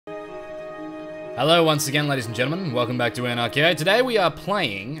Hello once again, ladies and gentlemen. Welcome back to NRK. Today we are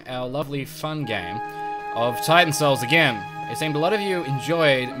playing our lovely fun game of Titan Souls again. It seemed a lot of you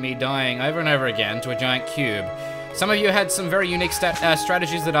enjoyed me dying over and over again to a giant cube. Some of you had some very unique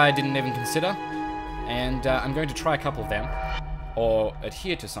strategies that I didn't even consider. And I'm going to try a couple of them, or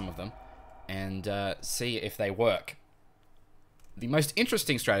adhere to some of them, and see if they work. The most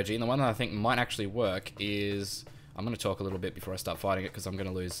interesting strategy, and the one that I think might actually work, is... I'm going to talk a little bit before I start fighting it, because I'm going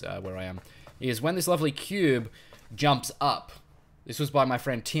to lose where I am. Is when this lovely cube jumps up. This was by my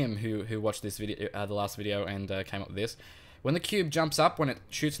friend Tim, who watched this video, the last video, and came up with this. When the cube jumps up, when it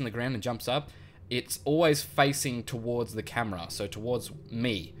shoots in the ground and jumps up, it's always facing towards the camera, so towards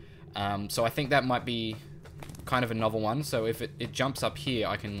me. So I think that might be kind of a novel one. So if it jumps up here,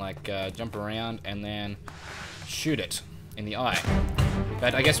 I can like jump around and then shoot it in the eye.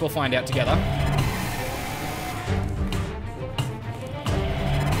 But I guess we'll find out together.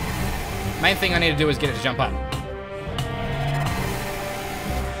 Main thing I need to do is get it to jump up.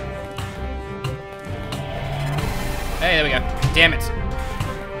 Hey, there we go. Damn it.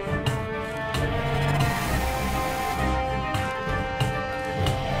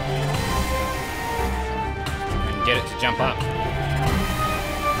 And get it to jump up.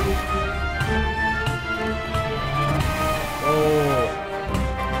 Oh.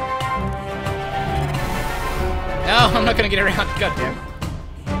 No, I'm not gonna get around. God damn.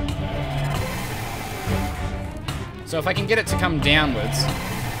 So if I can get it to come downwards,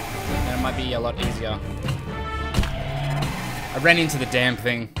 then it might be a lot easier. I ran into the damn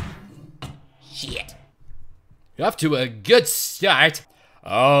thing. Shit. You're off to a good start.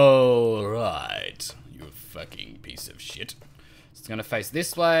 Alright, you fucking piece of shit. So it's gonna face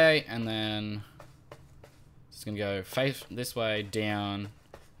this way, and then it's gonna go face this way, down,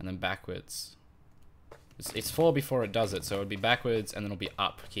 and then backwards. It's 4 before it does it, so it'll be backwards, and then it'll be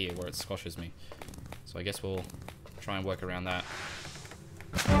up here where it squashes me. So I guess we'll try and work around that.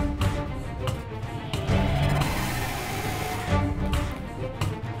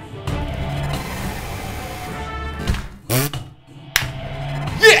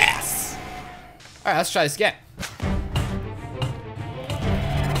 Yes! Alright, let's try this again.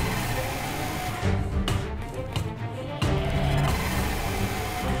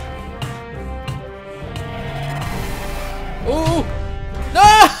 Ooh!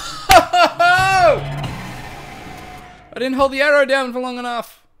 No! I didn't hold the arrow down for long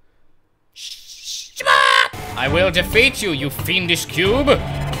enough. I will defeat you, you fiendish cube.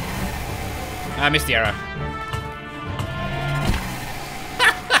 I missed the arrow.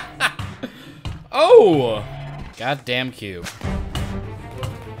 Oh! Goddamn cube.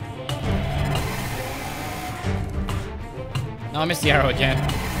 No, I missed the arrow again.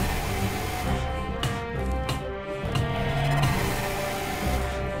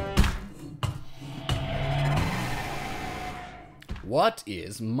 What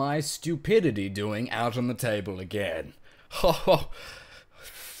is my stupidity doing out on the table again?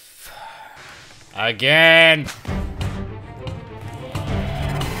 Again!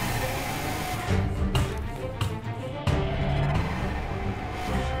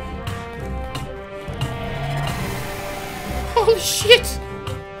 Holy shit!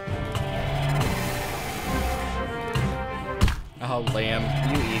 Oh, Liam,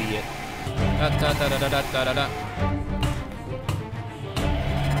 you idiot. Da da da da da da da da.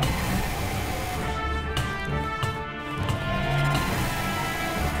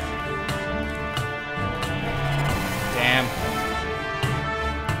 Damn.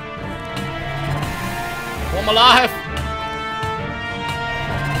 I'm alive!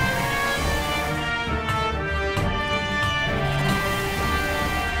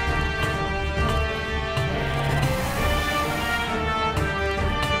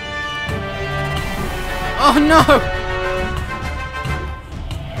 Oh no!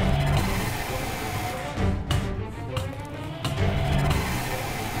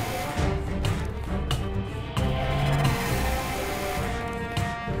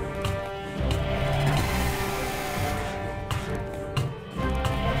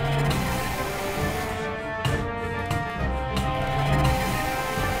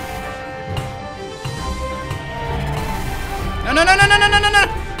 No, no, no, no, no, no, no, no, no!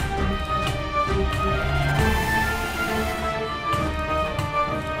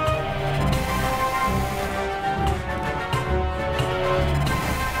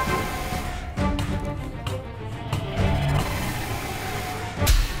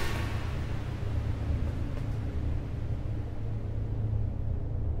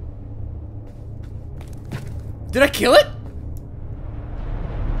 Did I kill it?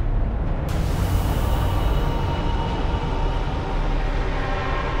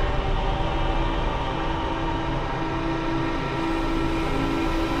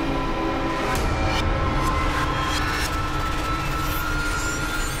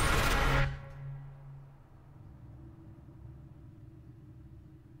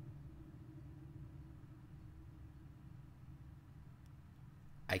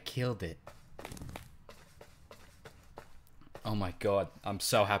 I killed it. Oh my god. I'm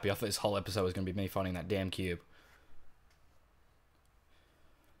so happy. I thought this whole episode was going to be me fighting that damn cube.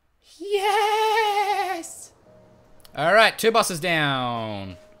 Yes! Alright, 2 bosses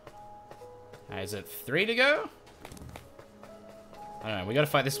down. Is it 3 to go? I don't know. We gotta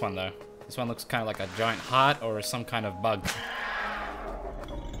fight this one, though. This one looks kind of like a giant heart or some kind of bug.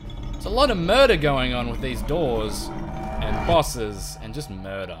 There's a lot of murder going on with these doors and bosses and just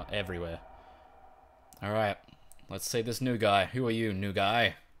murder everywhere. Alright. Let's see this new guy. Who are you, new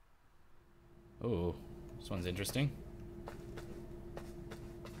guy? Ooh. This one's interesting.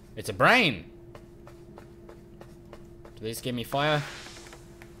 It's a brain! Do these give me fire?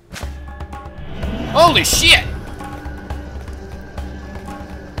 Holy shit!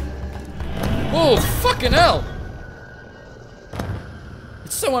 Oh, fucking hell!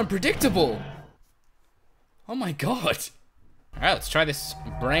 It's so unpredictable! Oh my god! Alright, let's try this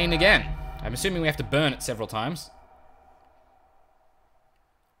brain again. I'm assuming we have to burn it several times.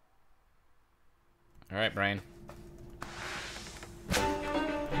 Alright, brain.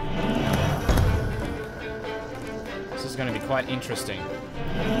 This is going to be quite interesting.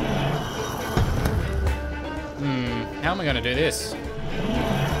 How am I going to do this?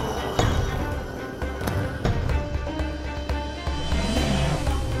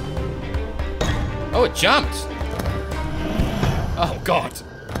 Oh, it jumped! Oh, God.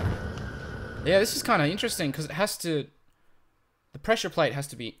 Yeah, this is kind of interesting, because it has to... The pressure plate has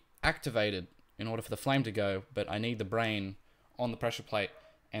to be activated in order for the flame to go, but I need the brain on the pressure plate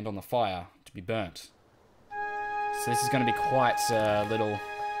and on the fire to be burnt. So this is going to be quite a little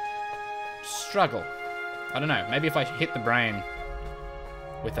struggle. I don't know, maybe if I hit the brain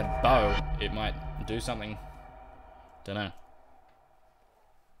with a bow, it might do something. Don't know.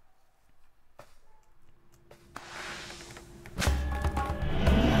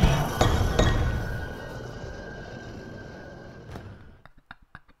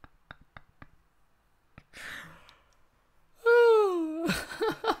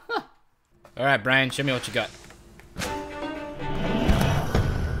 Alright, brain, show me what you got.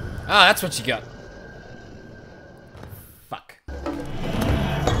 Ah, that's what you got. Fuck.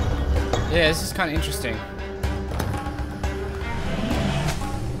 Yeah, this is kind of interesting.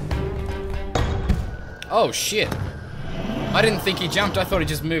 Oh, shit. I didn't think he jumped, I thought he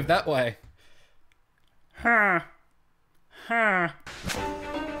just moved that way. Huh. Huh.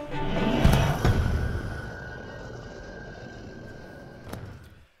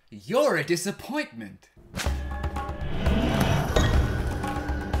 You're a disappointment.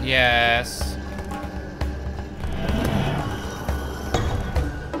 Yes.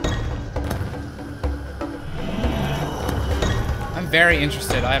 I'm very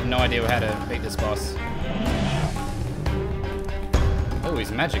interested. I have no idea how to beat this boss. Oh,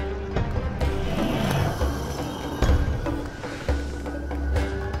 he's magic.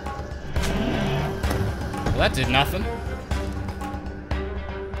 Well, that did nothing.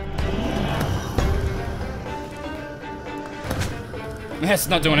 That's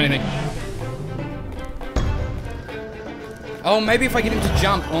not doing anything. Oh, maybe if I get him to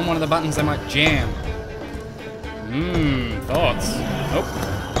jump on one of the buttons, they might jam. Thoughts. Nope.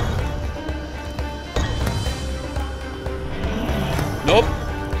 Nope.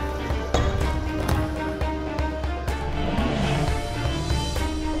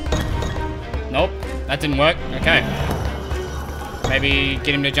 Nope. That didn't work. Okay. Maybe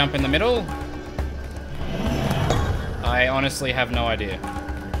get him to jump in the middle? I honestly have no idea.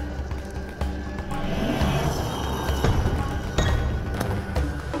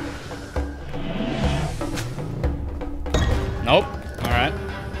 Nope. Alright.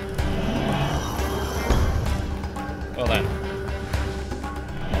 Well then.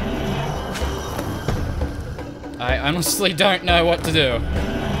 I honestly don't know what to do.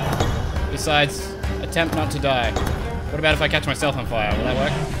 Besides, attempt not to die. What about if I catch myself on fire? Will that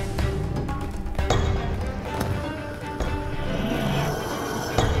work?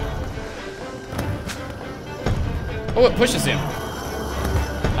 Oh, it pushes him.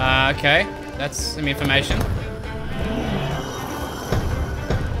 Okay. That's some information.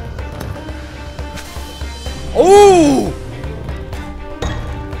 Ooh!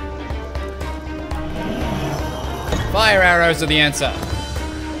 Fire arrows are the answer.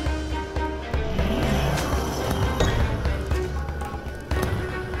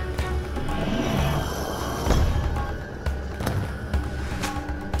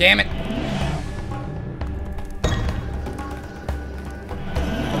 Damn it.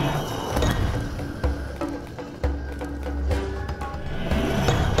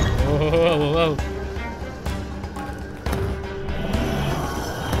 Whoa, whoa, whoa.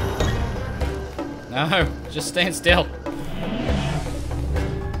 No, just stand still.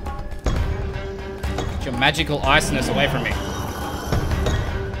 Get your magical iceness away from me.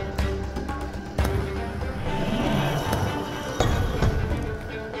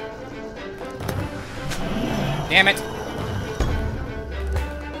 Damn it.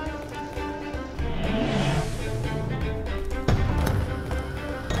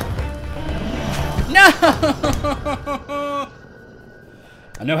 No!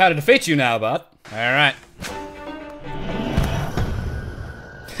 I know how to defeat you now, bud. Alright.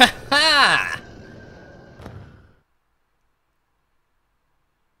 Ha ha!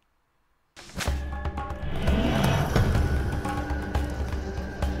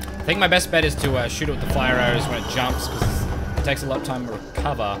 I think my best bet is to shoot it with the fire arrows when it jumps, because it takes a lot of time to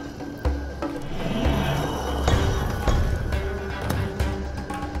recover.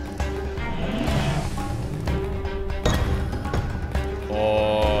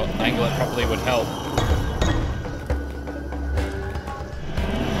 Or angle it properly would help.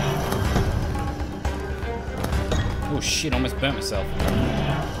 Oh shit, almost burnt myself.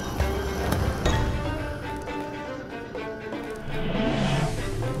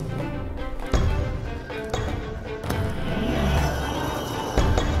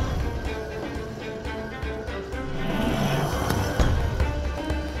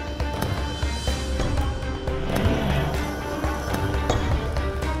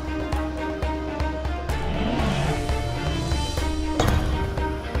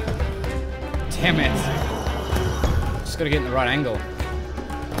 Damn it. Just gotta get in the right angle.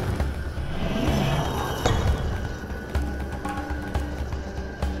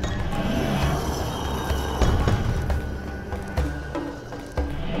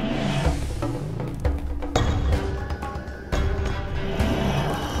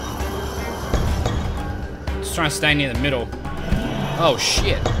 Just trying to stay near the middle. Oh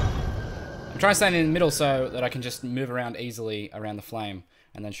shit. I'm trying to stay in the middle so that I can just move around easily around the flame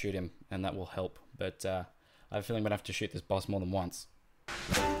and then shoot him, and that will help. But I have a feeling I'm gonna have to shoot this boss more than once.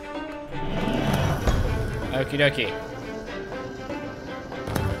 Okie dokie.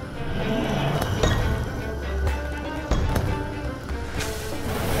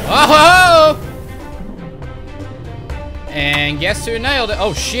 Oh! And guess who nailed it?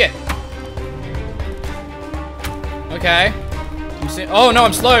 Oh shit. Okay. Oh no,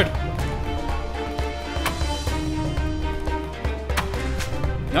 I'm slowed.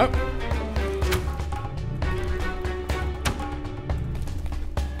 Nope.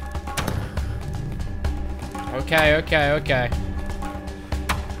 Okay, okay, okay.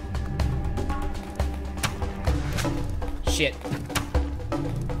 Shit.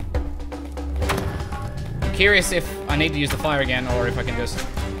 I'm curious if I need to use the fire again or if I can just...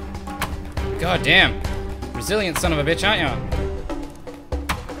 God damn. Resilient son of a bitch, aren't you?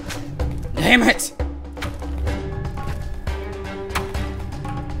 Damn it!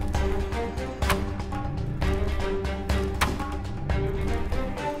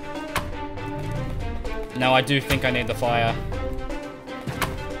 No, I do think I need the fire.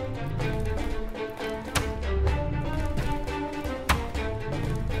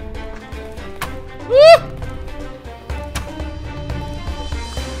 Woo!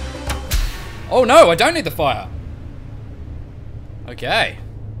 Oh no, I don't need the fire. Okay.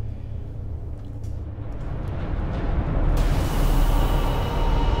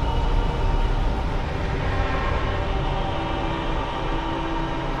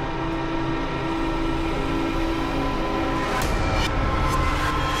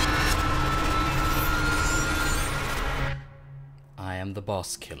 The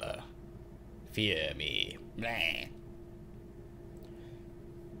boss killer. Fear me. Blah.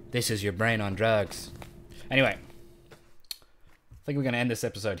 This is your brain on drugs. Anyway, I think we're going to end this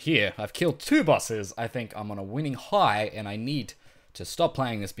episode here. I've killed 2 bosses. I think I'm on a winning high, and I need to stop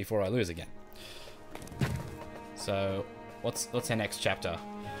playing this before I lose again. So, what's our next chapter?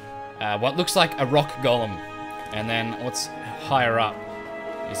 What looks like a rock golem. And then what's higher up?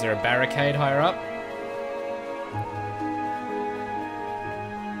 Is there a barricade higher up?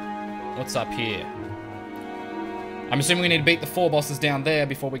 What's up here? I'm assuming we need to beat the 4 bosses down there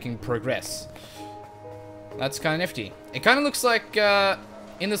before we can progress. That's kind of nifty. It kind of looks like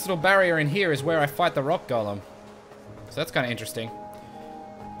in this little barrier in here is where I fight the rock golem. So that's kind of interesting.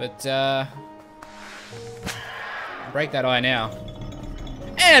 But break that eye now.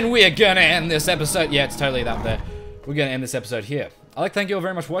 And we're gonna end this episode. Yeah, it's totally up there. We're gonna end this episode here. I'd like to thank you all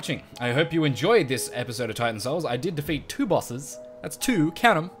very much for watching. I hope you enjoyed this episode of Titan Souls. I did defeat 2 bosses. That's 2,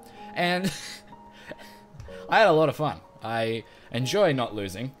 count them. And I had a lot of fun. I enjoy not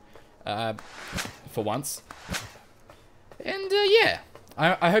losing, for once. And yeah,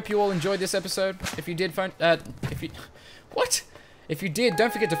 I hope you all enjoyed this episode. If you did, what? If you did,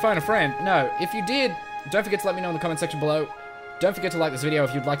 don't forget to phone a friend. No, if you did, don't forget to let me know in the comment section below. Don't forget to like this video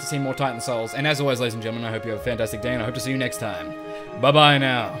if you'd like to see more Titan Souls. And as always, ladies and gentlemen, I hope you have a fantastic day, and I hope to see you next time. Bye-bye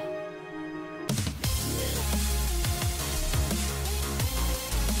now.